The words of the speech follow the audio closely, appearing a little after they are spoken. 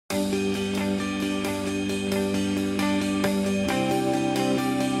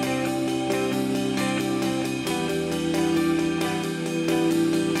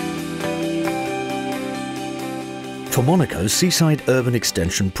For Monaco's seaside urban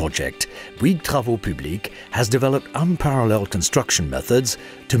extension project, Bouygues Travaux Publics has developed unparalleled construction methods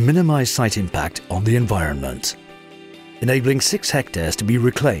to minimize site impact on the environment. Enabling 6 hectares to be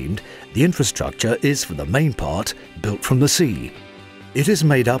reclaimed, the infrastructure is, for the main part, built from the sea. It is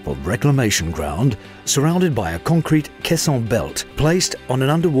made up of reclamation ground surrounded by a concrete caisson belt placed on an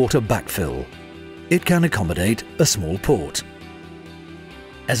underwater backfill. It can accommodate a small port.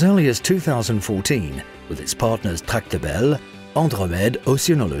 As early as 2014, with its partners Tractebel, Andromède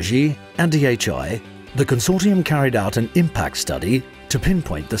Oceanology and DHI, the consortium carried out an impact study to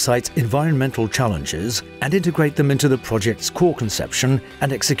pinpoint the site's environmental challenges and integrate them into the project's core conception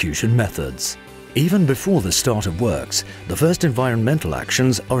and execution methods. Even before the start of works, the first environmental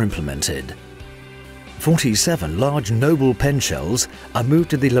actions are implemented. 47 large noble pen shells are moved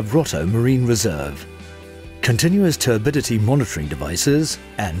to the Lavrotto Marine Reserve. Continuous turbidity monitoring devices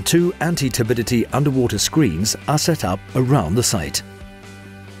and 2 anti-turbidity underwater screens are set up around the site.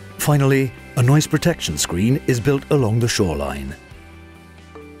 Finally, a noise protection screen is built along the shoreline.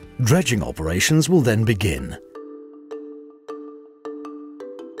 Dredging operations will then begin.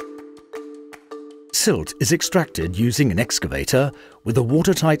 Silt is extracted using an excavator with a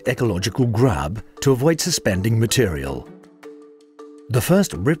watertight ecological grab to avoid suspending material. The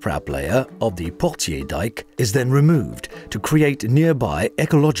first riprap layer of the Portier dike is then removed to create nearby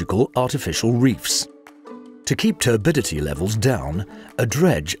ecological artificial reefs. To keep turbidity levels down, a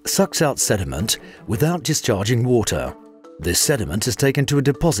dredge sucks out sediment without discharging water. This sediment is taken to a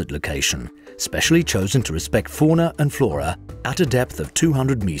deposit location, specially chosen to respect fauna and flora at a depth of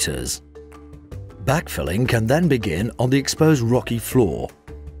 200 meters. Backfilling can then begin on the exposed rocky floor.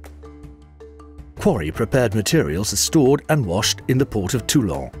 Quarry-prepared materials are stored and washed in the port of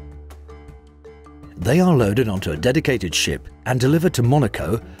Toulon. They are loaded onto a dedicated ship and delivered to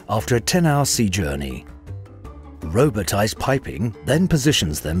Monaco after a 10-hour sea journey. Robotized piping then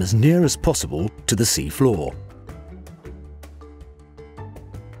positions them as near as possible to the sea floor.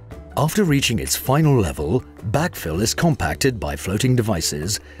 After reaching its final level, backfill is compacted by floating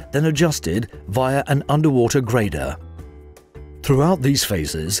devices, then adjusted via an underwater grader. Throughout these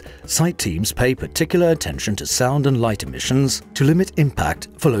phases, site teams pay particular attention to sound and light emissions to limit impact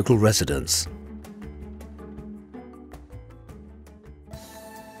for local residents.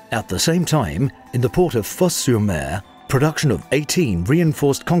 At the same time, in the port of Fos-sur-Mer, production of 18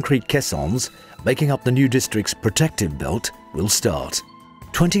 reinforced concrete caissons, making up the new district's protective belt, will start.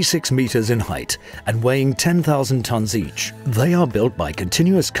 26 meters in height and weighing 10,000 tons each, they are built by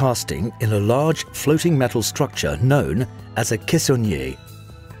continuous casting in a large floating metal structure known as a caissonnier.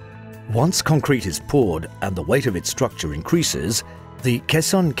 Once concrete is poured and the weight of its structure increases, the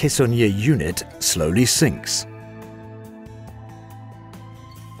caisson-caissonnier unit slowly sinks.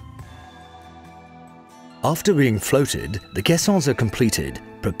 After being floated, the caissons are completed,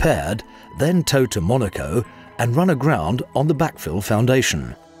 prepared, then towed to Monaco and run aground on the backfill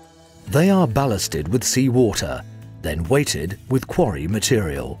foundation. They are ballasted with seawater, then weighted with quarry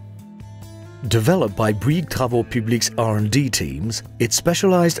material. Developed by Bouygues Travaux Publics R&D teams, its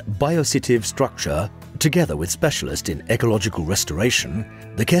specialized biocitive structure, together with specialists in ecological restoration,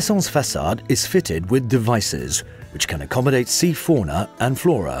 the caisson's facade is fitted with devices which can accommodate sea fauna and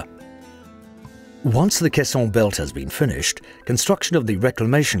flora. Once the caisson belt has been finished, construction of the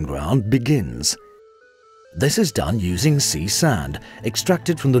reclamation ground begins. This is done using sea sand,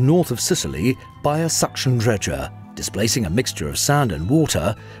 extracted from the north of Sicily by a suction dredger, displacing a mixture of sand and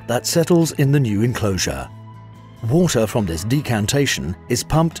water that settles in the new enclosure. Water from this decantation is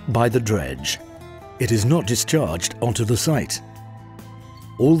pumped by the dredge. It is not discharged onto the site.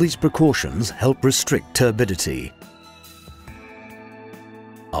 All these precautions help restrict turbidity.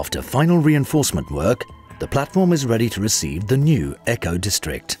 After final reinforcement work, the platform is ready to receive the new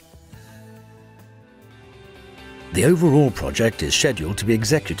eco-district. The overall project is scheduled to be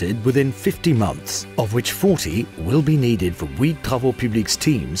executed within 50 months, of which 40 will be needed for Bouygues Travaux Publics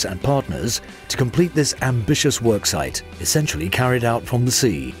teams and partners to complete this ambitious worksite, essentially carried out from the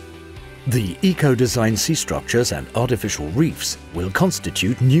sea. The eco-designed sea structures and artificial reefs will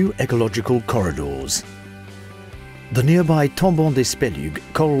constitute new ecological corridors. The nearby Tombant des Spelugues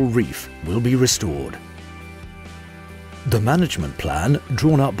coral reef will be restored. The management plan,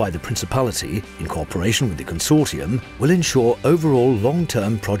 drawn up by the Principality in cooperation with the consortium, will ensure overall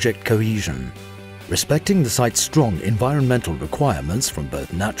long-term project cohesion. Respecting the site's strong environmental requirements from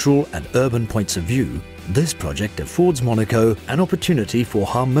both natural and urban points of view, this project affords Monaco an opportunity for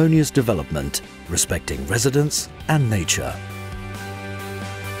harmonious development, respecting residents and nature.